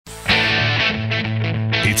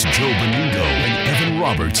It's Joe Beningo and Evan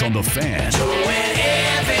Roberts on The Fan. Joe and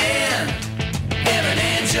Evan, Evan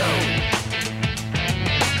and Joe.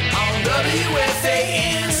 On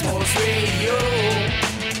WFAN Sports Radio.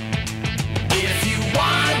 If you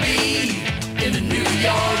want to be in the New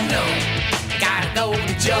York know, gotta go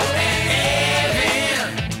to Joe and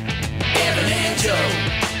Evan, Evan and Joe.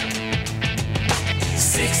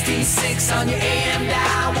 66 on your AM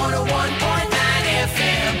dial, 101.9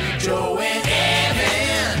 FM. Joe and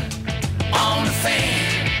Evan on the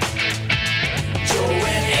Fan. Joe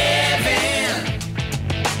and Evan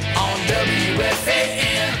on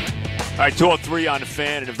WFAN. All right, 203 on the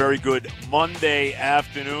Fan, and a very good Monday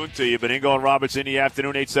afternoon to you. Beningo and Roberts in the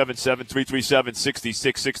afternoon,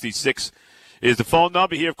 877-337-6666 is the phone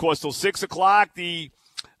number here, of course, till 6 o'clock. The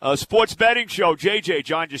sports betting show, JJ,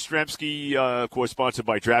 John Jastrzemski, of course, sponsored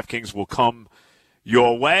by DraftKings, will come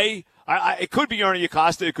your way. It could be Ernie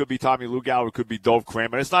Acosta. It could be Tommy Lugauer. It could be Dove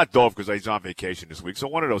Kramer. It's not Dove because he's on vacation this week. So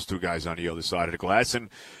one of those two guys on the other side of the glass. And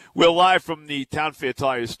we're live from the Town Fair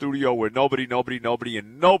Tire studio where nobody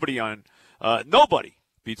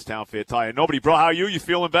beats Town Fair Tire. Nobody, bro. How are you? You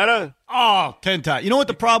feeling better? Oh, 10 times. You know what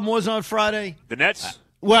the problem was on Friday? The Nets?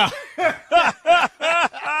 Well, and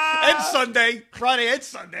Sunday. Friday and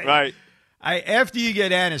Sunday. Right. After you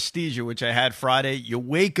get anesthesia, which I had Friday, you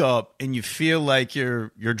wake up and you feel like you're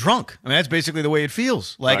drunk. I mean, that's basically the way it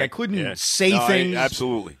feels. Like Right. I couldn't Yeah. say No, things.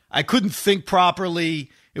 Absolutely. I couldn't think properly.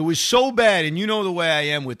 It was so bad, and you know the way I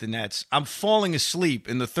am with the Nets. I'm falling asleep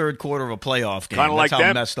in the third quarter of a playoff game. Kinda like That's how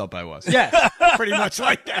them? messed up I was. Yeah, pretty much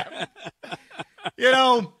like that. You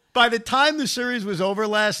know, by the time the series was over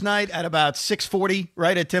last night at about 6:40,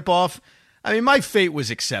 right at tip-off, I mean, my fate was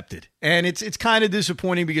accepted. And it's kind of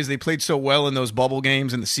disappointing because they played so well in those bubble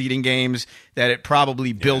games and the seeding games that it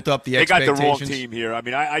probably built up the They got expectations. the wrong team here. I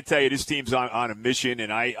mean, I tell you, this team's on a mission,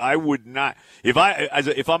 and I would not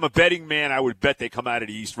if I'm a betting man, I would bet they come out of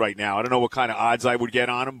the East right now. I don't know what kind of odds I would get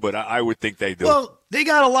on them, but I would think they do. Well, they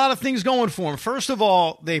got a lot of things going for them. First of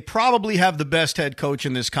all, they probably have the best head coach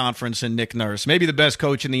in this conference in Nick Nurse, maybe the best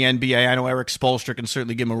coach in the NBA. I know Eric Spoelstra can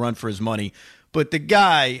certainly give him a run for his money. But the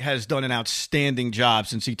guy has done an outstanding job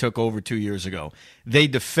since he took over 2 years ago. They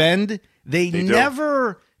defend. They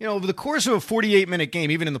never, over the course of a 48-minute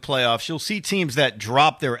game, even in the playoffs, you'll see teams that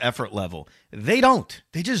drop their effort level. They don't.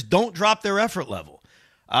 They just don't drop their effort level.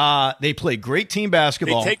 They play great team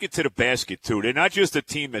basketball. They take it to the basket, too. They're not just a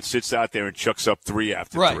team that sits out there and chucks up three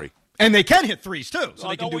after three. And they can hit threes, too, so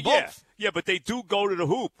they can do both. Yeah, but they do go to the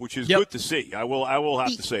hoop, which is good to see. I will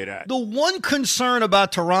have to say that. The one concern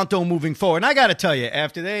about Toronto moving forward, and I got to tell you,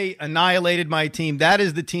 after they annihilated my team, that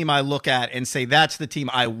is the team I look at and say that's the team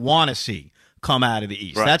I want to see come out of the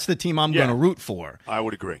East. Right. That's the team I'm going to root for. I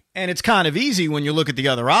would agree. And it's kind of easy when you look at the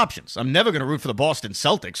other options. I'm never going to root for the Boston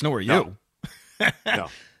Celtics, nor are you. No.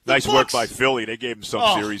 Nice work by Philly. They gave him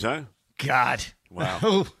some series, huh? God.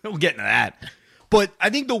 Wow. We'll get into that. But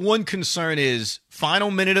I think the one concern is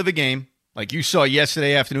final minute of a game, like you saw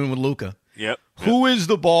yesterday afternoon with Luka. Yep. Who is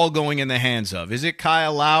the ball going in the hands of? Is it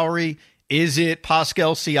Kyle Lowry? Is it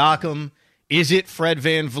Pascal Siakam? Is it Fred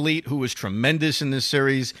VanVleet, who was tremendous in this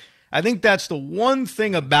series? I think that's the one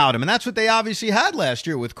thing about him, and that's what they obviously had last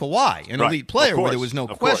year with Kawhi, an elite player where there was no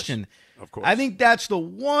question. Of course. I think that's the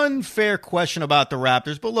one fair question about the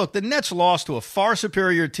Raptors. But look, the Nets lost to a far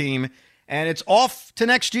superior team, and it's off to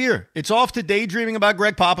next year. It's off to daydreaming about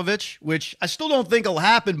Greg Popovich, which I still don't think will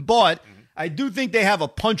happen, but I do think they have a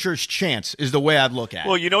puncher's chance is the way I'd look at it.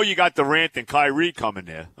 Well, you got Durant and Kyrie coming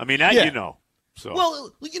there. I mean, that you know. So.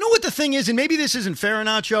 Well, you know what the thing is, and maybe this isn't fair or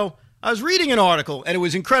not, Joe? I was reading an article, and it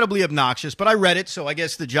was incredibly obnoxious, but I read it, so I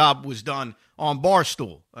guess the job was done on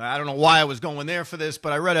Barstool. I don't know why I was going there for this,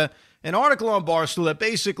 but I read an article on Barstool that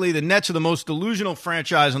basically the Nets are the most delusional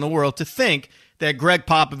franchise in the world to think that Greg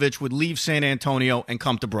Popovich would leave San Antonio and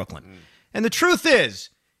come to Brooklyn. And the truth is,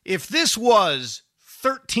 if this was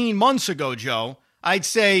 13 months ago, Joe, I'd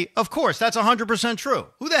say, of course, that's 100% true.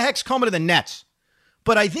 Who the heck's coming to the Nets?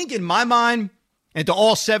 But I think in my mind, and to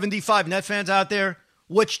all 75 Net fans out there,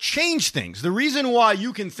 what's changed things, the reason why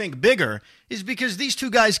you can think bigger is because these two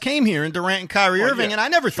guys came here in Durant and Kyrie Irving, and I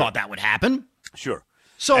never thought that would happen. Sure.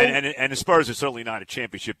 So, and the Spurs are certainly not a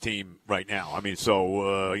championship team right now. I mean,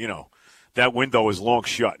 so, that window is long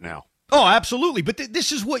shut now. Oh, absolutely. But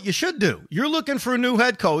this is what you should do. You're looking for a new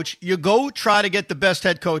head coach. You go try to get the best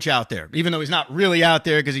head coach out there, even though he's not really out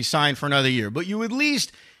there because he signed for another year. But you at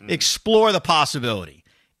least explore the possibility.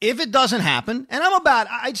 If it doesn't happen, and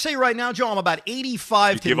I'd say right now, Joe, I'm about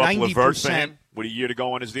 85 to 90%. Give up LeVert for him with a year to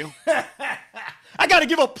go on his deal? I got to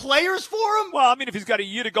give up players for him? Well, I mean, if he's got a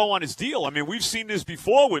year to go on his deal, I mean, we've seen this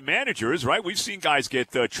before with managers, right? We've seen guys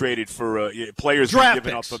get traded for players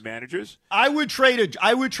given up for managers. I would trade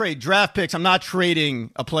draft picks. I'm not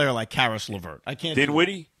trading a player like Karis LeVert. I can't.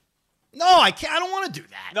 Dinwiddie? No, I can't. I don't want to do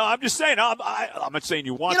that. No, I'm just saying. I'm not saying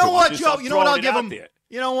you want to. You know what, just, Joe? You know what I'll give him? There.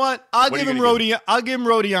 You know what? I'll give him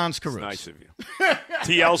Rodions Caruso. Nice of you.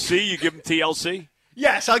 TLC? You give him TLC?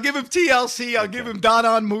 Yes, I'll give him TLC. I'll give him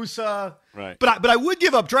Donon Musa. Right. But I would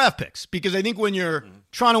give up draft picks because I think when you're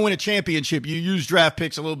trying to win a championship, you use draft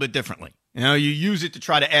picks a little bit differently. You know, you use it to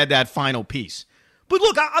try to add that final piece. But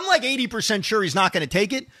look, I'm like 80% sure he's not going to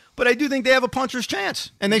take it, but I do think they have a puncher's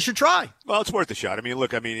chance, and they should try. Well, it's worth a shot. I mean,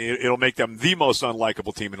 look, it'll make them the most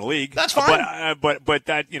unlikable team in the league. That's fine. But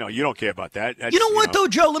that, you don't care about that. You know what, though,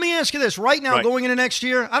 Joe? Let me ask you this. Right now, going into next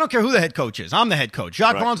year, I don't care who the head coach is. I'm the head coach.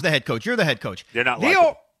 Jacques Vaughn's the head coach. You're the head coach. They're not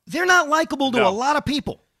likable. They're not likable to a lot of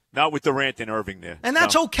people. Not with Durant and Irving there. And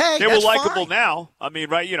that's okay. They were likable now. I mean,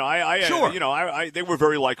 right, sure. They were a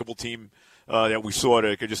very likable team. That we saw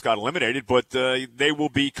that just got eliminated, but they will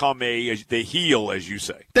become the heel, as you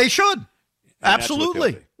say. They should.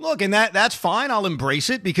 Absolutely. Look, and that's fine. I'll embrace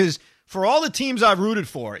it because for all the teams I've rooted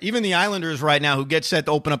for, even the Islanders right now who get set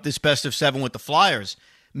to open up this best of 7 with the Flyers,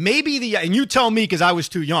 maybe and you tell me because I was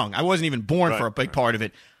too young. I wasn't even born for a big part of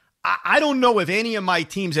it. I don't know if any of my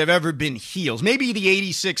teams have ever been heels. Maybe the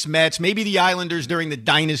 86 Mets, maybe the Islanders during the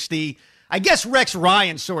dynasty. I guess Rex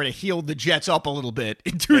Ryan sort of healed the Jets up a little bit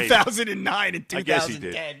in 2009 and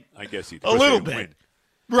 2010. I guess he did. A little bit. Win.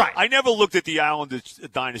 Right. I never looked at the Islanders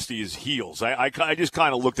dynasty as heels. I just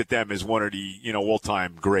kind of looked at them as one of the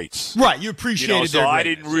all-time greats. Right. You appreciated so their I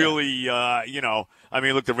greatness, didn't really, I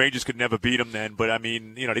mean, look, the Rangers could never beat them then, but I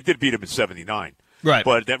mean, they did beat them in '79. Right.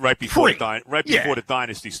 But that right before the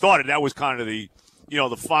dynasty started, that was kind of the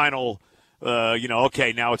final,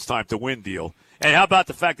 okay, now it's time to win deal. And how about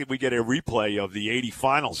the fact that we get a replay of the '80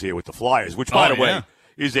 finals here with the Flyers, which, by the way,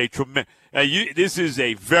 is a tremendous. This is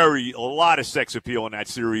a lot of sex appeal in that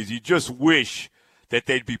series. You just wish that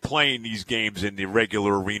they'd be playing these games in the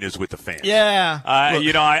regular arenas with the fans. Yeah.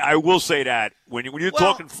 I will say that when you're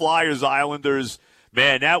talking Flyers, Islanders,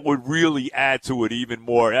 man, that would really add to it even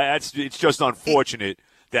more. It's just unfortunate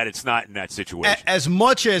that it's not in that situation. As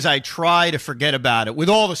much as I try to forget about it with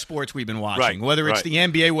all the sports we've been watching, whether it's the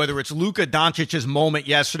NBA, whether it's Luka Doncic's moment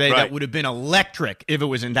yesterday that would have been electric if it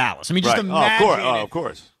was in Dallas. I mean, just imagine. Of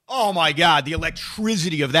course. Oh, my God, the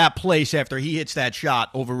electricity of that place after he hits that shot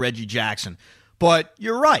over Reggie Jackson. But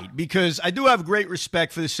you're right, because I do have great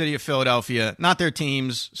respect for the city of Philadelphia. Not their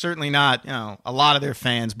teams, certainly not a lot of their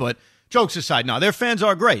fans, but jokes aside, no, their fans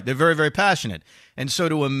are great. They're very, very passionate. And so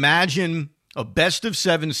to imagine a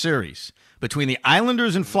best-of-7 series between the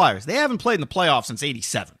Islanders and Flyers. They haven't played in the playoffs since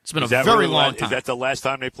 '87. It's been a very long time. Is that the last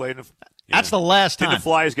time they played? That's the last time. Did the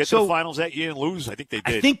Flyers get to the finals that year and lose? I think they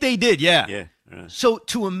did. I think they did, yeah. Yeah. So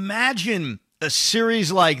to imagine a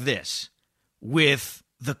series like this with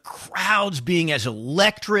the crowds being as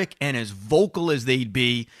electric and as vocal as they'd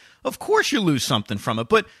be, of course you lose something from it.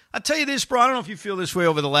 But I'll tell you this, bro, I don't know if you feel this way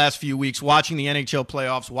over the last few weeks, watching the NHL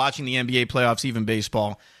playoffs, watching the NBA playoffs, even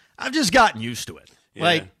baseball. I've just gotten used to it. Yeah.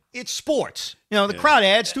 Like, it's sports. The crowd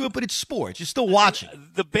adds to it, but it's sports. You're still watching.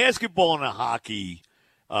 The basketball and the hockey,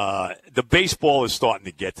 the baseball is starting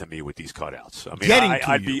to get to me with these cutouts. I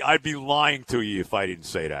mean, I'd be lying to you if I didn't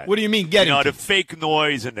say that. What do you mean getting to the fake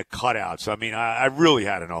noise and the cutouts. I mean, I really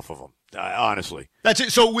had enough of them, honestly. That's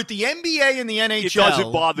it. So with the NBA and the NHL, it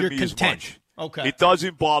doesn't bother me content. as much. Okay. It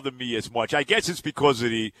doesn't bother me as much. I guess it's because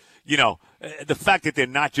of the fact that they're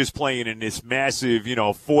not just playing in this massive,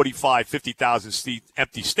 45, 50,000 seat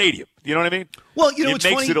empty stadium. You know what I mean? Well, it makes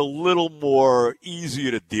funny. It a little more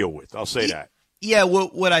easier to deal with. I'll say that. Yeah,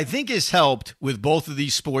 what I think has helped with both of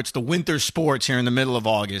these sports, the winter sports here in the middle of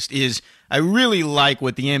August, is I really like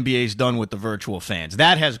what the NBA's done with the virtual fans.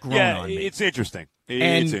 That has grown on me. It's interesting.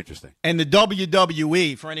 It's interesting. And the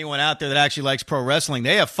WWE, for anyone out there that actually likes pro wrestling,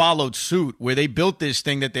 they have followed suit where they built this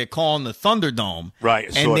thing that they're calling the Thunderdome. Right.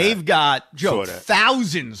 And they've got,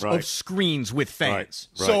 thousands of screens with fans.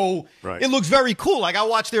 Right. So it looks very cool. Like I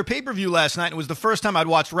watched their pay-per-view last night, and it was the first time I'd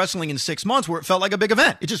watched wrestling in 6 months where it felt like a big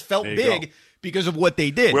event. It just felt big because of what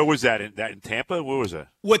they did. Where was that? In Tampa? Where was that?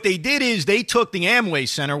 What they did is they took the Amway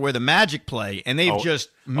Center where the Magic play, and they've just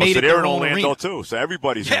made it their own arena. They're in Orlando, too, so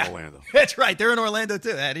everybody's in Orlando. That's right. They're in Orlando,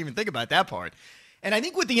 too. I didn't even think about that part. And I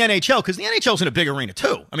think with the NHL, because the NHL's in a big arena,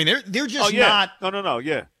 too. I mean, they're just not. No.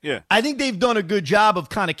 Yeah. I think they've done a good job of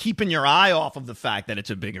kind of keeping your eye off of the fact that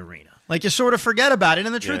it's a big arena. Like, you sort of forget about it.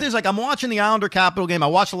 And the truth is, like, I'm watching the Islander Capital game. I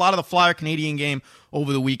watched a lot of the Flyer Canadian game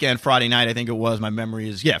over the weekend, Friday night, I think it was. My memory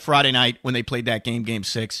is, Friday night when they played that game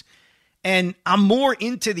 6. And I'm more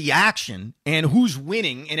into the action and who's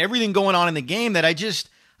winning and everything going on in the game that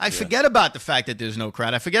I forget about the fact that there's no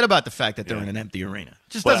crowd. I forget about the fact that they're in an empty arena.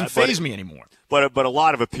 It just doesn't faze me anymore. But a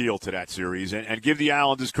lot of appeal to that series. And give the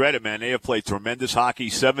Islanders credit, man. They have played tremendous hockey,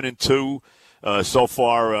 7-2 so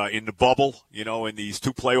far in the bubble, in these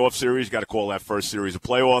 2 playoff series. Got to call that first series a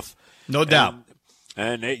playoff. No doubt.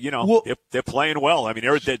 And they, they're playing well. I mean,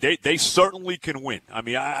 they certainly can win. I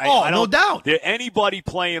mean, I don't, no doubt. Anybody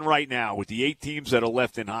playing right now with the 8 teams that are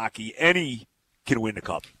left in hockey, any can win the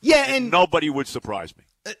cup. Yeah, and nobody would surprise me.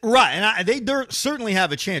 Right, and they certainly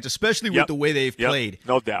have a chance, especially with the way they've played.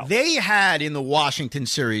 No doubt. They had in the Washington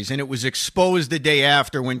series, and it was exposed the day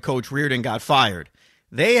after when Coach Reardon got fired,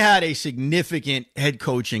 they had a significant head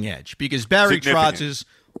coaching edge because Barry Trotz is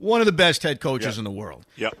one of the best head coaches in the world.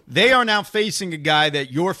 Yep. They are now facing a guy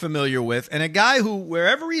that you're familiar with and a guy who,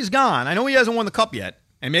 wherever he's gone, I know he hasn't won the cup yet,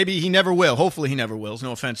 and maybe he never will. Hopefully he never will.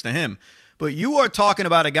 No offense to him. But you are talking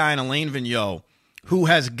about a guy in Alain Vigneault who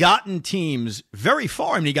has gotten teams very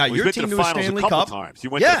far. I mean, he got your team to a Stanley Cup. Times. He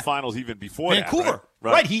went to the finals even before Vancouver.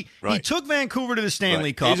 That. Right. He took Vancouver to the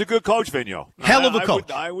Stanley Cup. He's a good coach, Vigneault. Hell of a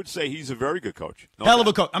coach. I would say he's a very good coach. Hell of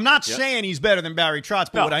a coach. I'm not saying he's better than Barry Trotz,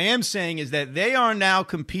 but what I am saying is that they are now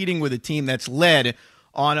competing with a team that's led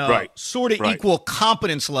on a sort of equal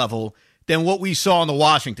competence level than what we saw in the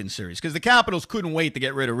Washington series. Because the Capitals couldn't wait to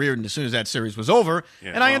get rid of Reardon as soon as that series was over.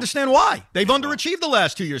 Yeah, and I understand why. They've underachieved the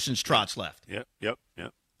last 2 years since Trotz left. Yep.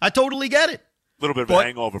 I totally get it. A little bit of a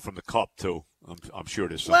hangover from the cup, too. I'm sure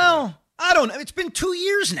there's something. Well, I don't know. It's been 2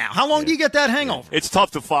 years now. How long do you get that hangover? It's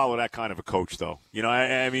tough to follow that kind of a coach, though.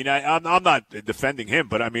 I'm not defending him,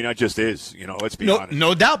 but, it just is. Let's be honest.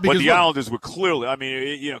 No doubt. Because but the Islanders were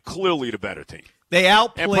clearly, clearly the better team. They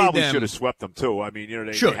outplayed them. And probably should have swept them, too. They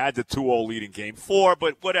had the 2-0 lead in Game 4,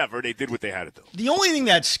 but whatever. They did what they had to do. The only thing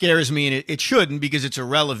that scares me, and it shouldn't because it's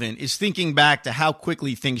irrelevant, is thinking back to how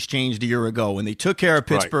quickly things changed a year ago when they took care of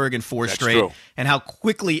Pittsburgh in 4 straight, and how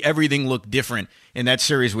quickly everything looked different in that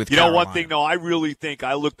series with Carolina. One thing, though, I really think,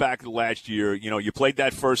 I look back at last year, you played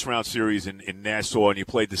that first-round series in Nassau, and you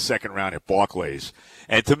played the second round at Barclays.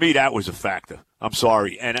 And to me, that was a factor. I'm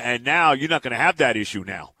sorry. And now you're not going to have that issue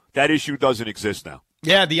now. That issue doesn't exist now.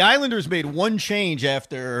 Yeah, the Islanders made one change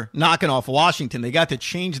after knocking off Washington. They got to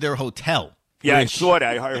change their hotel. Yeah, I saw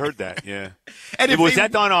that. I heard that, yeah. And was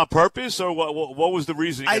that done on purpose, or what was the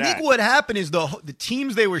reason? I think what happened is the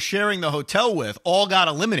teams they were sharing the hotel with all got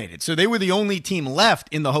eliminated. So they were the only team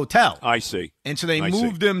left in the hotel. I see. And so they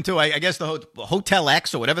moved them to, I guess, the Hotel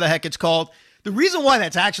X or whatever the heck it's called. The reason why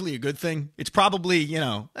that's actually a good thing, it's probably,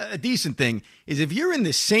 a decent thing, is if you're in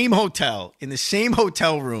the same hotel, in the same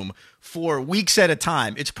hotel room for weeks at a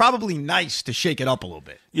time, it's probably nice to shake it up a little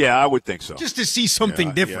bit. Yeah, I would think so. Just to see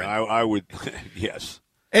something different. Yeah, I would, yes.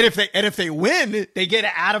 And if they win, they get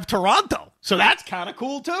out of Toronto. So that's kind of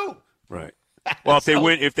cool too. Right. Well,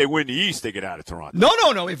 if they win the East, they get out of Toronto.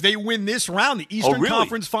 No. If they win this round, the Eastern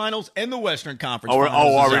Conference Finals and the Western Conference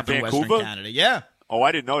Finals are up in Western Vancouver? Canada. Yeah. Oh,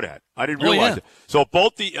 I didn't know that. I didn't realize it. So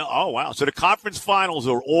both wow. So the conference finals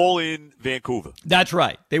are all in Vancouver. That's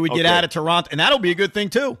right. They would get out of Toronto, and that'll be a good thing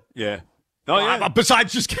too. Yeah. Yeah.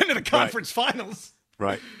 Besides just getting to the conference finals.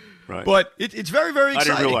 Right. But it's very, very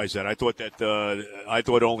exciting. I didn't realize that. I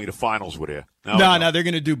thought only the finals were there. No, they're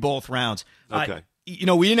going to do both rounds. Okay. We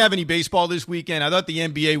didn't have any baseball this weekend. I thought the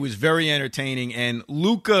NBA was very entertaining, and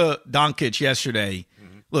Luka Doncic yesterday,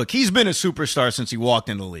 look, he's been a superstar since he walked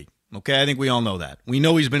in the league. Okay, I think we all know that. We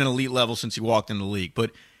know he's been an elite level since he walked in the league.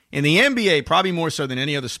 But in the NBA, probably more so than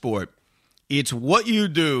any other sport, it's what you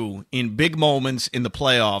do in big moments in the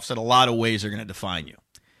playoffs that a lot of ways are going to define you.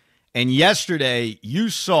 And yesterday, you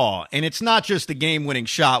saw, and it's not just the game-winning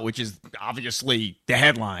shot, which is obviously the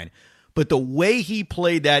headline, but the way he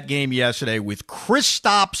played that game yesterday with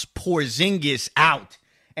Kristaps Porzingis out.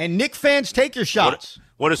 And Knick fans, take your shots.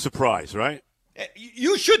 What a surprise, right?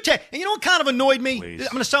 You should take. And you know what kind of annoyed me? Please. I'm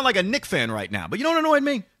going to sound like a Knick fan right now, but you know what annoyed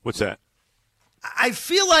me? What's that? I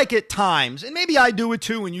feel like at times, and maybe I do it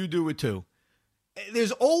too and you do it too,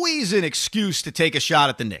 there's always an excuse to take a shot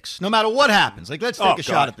at the Knicks, no matter what happens. Like, let's take a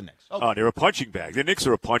shot at the Knicks. Okay. Oh, they're a punching bag. The Knicks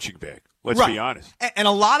are a punching bag. Let's be honest. And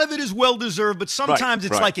a lot of it is well-deserved, but sometimes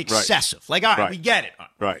it's like excessive. Like, all right, we get it.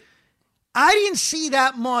 Right. I didn't see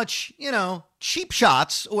that much, cheap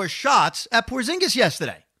shots or shots at Porzingis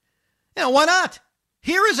yesterday. Why not?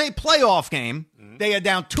 Here is a playoff game. Mm-hmm. They are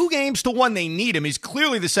down 2-1. They need him. He's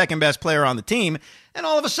clearly the second best player on the team. And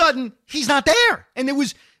all of a sudden, he's not there. And there were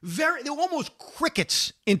almost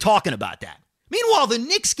crickets in talking about that. Meanwhile, the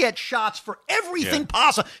Knicks get shots for everything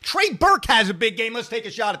possible. Trey Burke has a big game. Let's take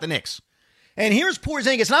a shot at the Knicks. And here's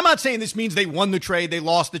Porzingis, and I'm not saying this means they won the trade, they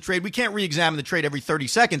lost the trade. We can't re-examine the trade every 30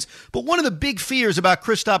 seconds. But one of the big fears about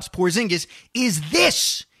Kristaps Porzingis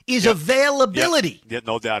is availability. Yeah,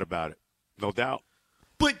 no doubt about it. No doubt.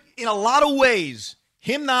 But in a lot of ways,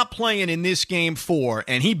 him not playing in this game 4,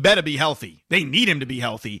 and he better be healthy. They need him to be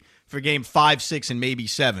healthy for game 5, 6, and maybe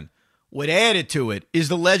 7. What added to it is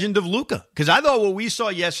the legend of Luka. Because I thought what we saw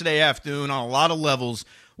yesterday afternoon on a lot of levels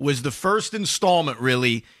was the first installment,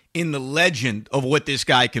 really, in the legend of what this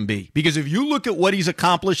guy can be. Because if you look at what he's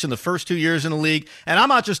accomplished in the first 2 years in the league, and I'm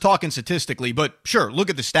not just talking statistically, but sure, look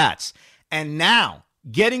at the stats. And now,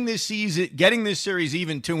 getting this series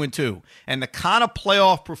even 2-2, and the kind of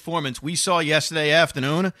playoff performance we saw yesterday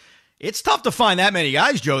afternoon, it's tough to find that many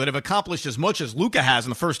guys, Joe, that have accomplished as much as Luka has in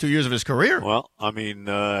the first 2 years of his career. Well, I mean,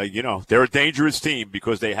 they're a dangerous team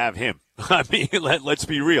because they have him. I mean, let's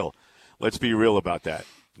be real. Let's be real about that.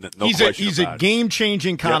 No he's a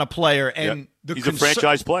game-changing kind of player, and he's a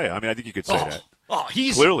franchise player. I mean, I think you could say that.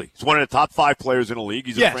 He's one of the top 5 players in the league.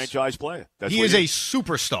 He's a franchise player. He is a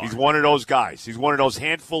superstar. He's one of those guys. He's one of those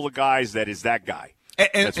handful of guys that is that guy.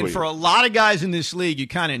 And for a lot of guys in this league, you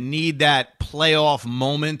kind of need that playoff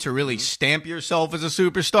moment to really stamp yourself as a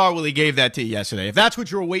superstar. Well, he gave that to you yesterday. If that's what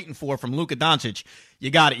you were waiting for from Luka Doncic, you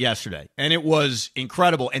got it yesterday. And it was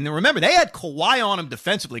incredible. And then remember, they had Kawhi on him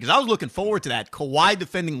defensively because I was looking forward to that. Kawhi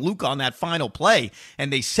defending Luka on that final play.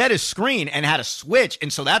 And they set his screen and had a switch.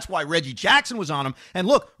 And so that's why Reggie Jackson was on him. And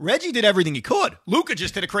look, Reggie did everything he could. Luka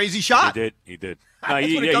just hit a crazy shot. He did. No,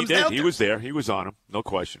 he did. He was there. He was on him. No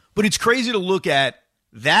question. But it's crazy to look at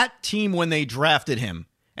that team when they drafted him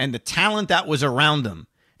and the talent that was around him.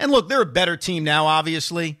 And look, they're a better team now,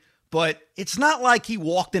 obviously, but it's not like he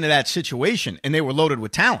walked into that situation and they were loaded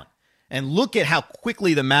with talent. And look at how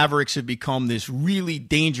quickly the Mavericks have become this really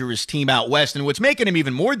dangerous team out west. And what's making him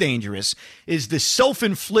even more dangerous is the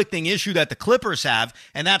self-inflicting issue that the Clippers have,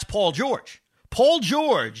 and that's Paul George. Paul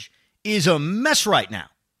George is a mess right now.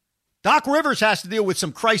 Doc Rivers has to deal with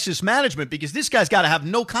some crisis management because this guy's got to have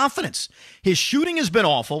no confidence. His shooting has been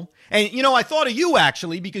awful. And, I thought of you,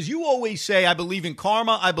 actually, because you always say, I believe in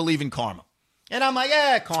karma, I believe in karma. And I'm like,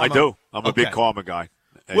 karma. I do. I'm a big karma guy,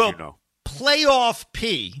 as you know. Playoff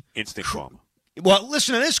P. Instant karma. Well,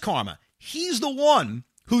 listen to this karma. He's the one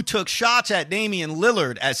who took shots at Damian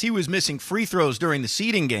Lillard as he was missing free throws during the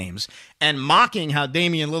seeding games and mocking how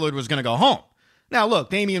Damian Lillard was going to go home. Now, look,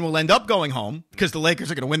 Damian will end up going home because the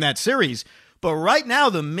Lakers are going to win that series. But right now,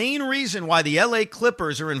 the main reason why the LA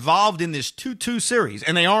Clippers are involved in this 2-2 series,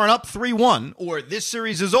 and they aren't up 3-1, or this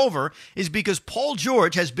series is over, is because Paul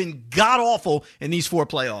George has been god-awful in these 4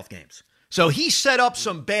 playoff games. So he set up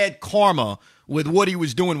some bad karma with what he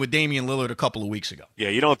was doing with Damian Lillard a couple of weeks ago. Yeah,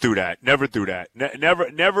 you don't do that. Never do that.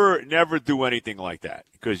 Never do anything like that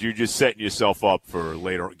because you're just setting yourself up for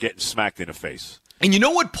later getting smacked in the face. And you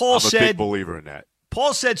know what Paul said? I'm a big believer in that.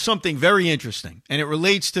 Paul said something very interesting, and it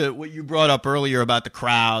relates to what you brought up earlier about the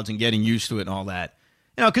crowds and getting used to it and all that.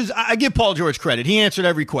 Because I give Paul George credit. He answered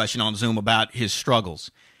every question on Zoom about his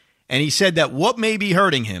struggles. And he said that what may be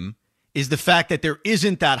hurting him is the fact that there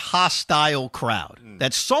isn't that hostile crowd.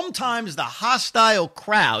 That sometimes the hostile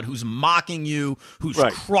crowd who's mocking you, who's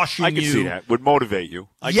crushing you. I can see that. Would motivate you.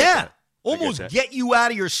 Almost get you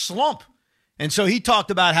out of your slump. And so he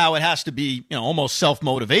talked about how it has to be, almost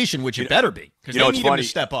self-motivation, which it better be, because they need him to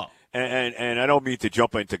step up. And I don't mean to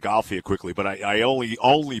jump into golf here quickly, but I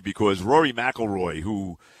only because Rory McIlroy,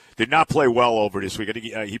 who did not play well over this week,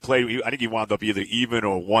 I think he wound up either even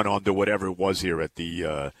or 1 under, whatever it was here at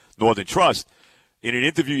the Northern Trust. In an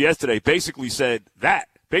interview yesterday, basically said what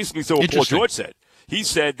Paul George said. He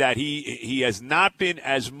said that he has not been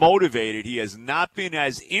as motivated, he has not been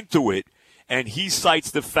as into it. And he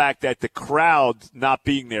cites the fact that the crowd not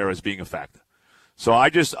being there as being a factor. So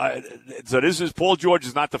this is Paul George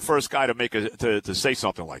is not the first guy to say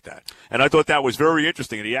something like that. And I thought that was very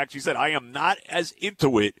interesting. And he actually said, I am not as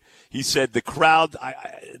into it. He said the crowd,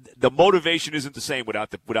 the motivation isn't the same without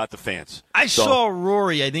the fans. I saw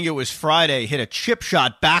Rory, I think it was Friday, hit a chip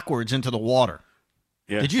shot backwards into the water.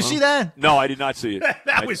 Yeah. Did you see that? No, I did not see it.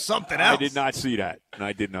 That was something else. I did not see that.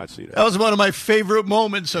 That was one of my favorite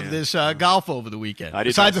moments of this golf over the weekend.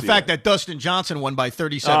 Besides the fact that Dustin Johnson won by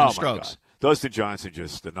 37 strokes. Dustin Johnson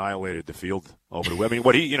just annihilated the field over the way. I mean,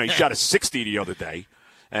 he shot a 60 the other day,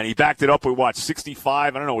 and he backed it up with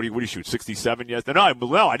 65? I don't know what he shoot, 67 yesterday.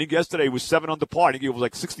 No, I think yesterday was 7 under par. I think he was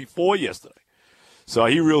like 64 yesterday. So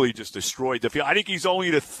he really just destroyed the field. I think he's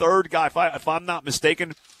only the third guy, if I'm not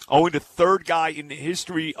mistaken, only the third guy in the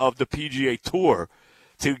history of the PGA Tour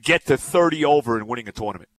to get to 30 over and winning a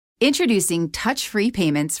tournament. Introducing touch-free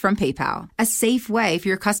payments from PayPal, a safe way for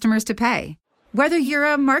your customers to pay. Whether you're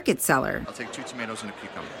a market seller, I'll take 2 tomatoes and a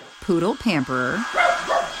cucumber. poodle pamperer,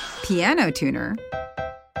 piano tuner,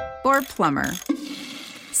 or plumber,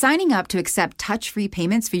 signing up to accept touch-free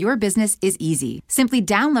payments for your business is easy. Simply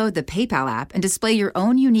download the PayPal app and display your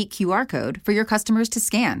own unique QR code for your customers to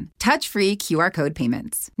scan. Touch-free QR code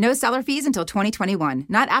payments. No seller fees until 2021.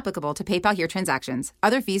 Not applicable to PayPal Here transactions.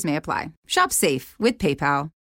 Other fees may apply. Shop safe with PayPal.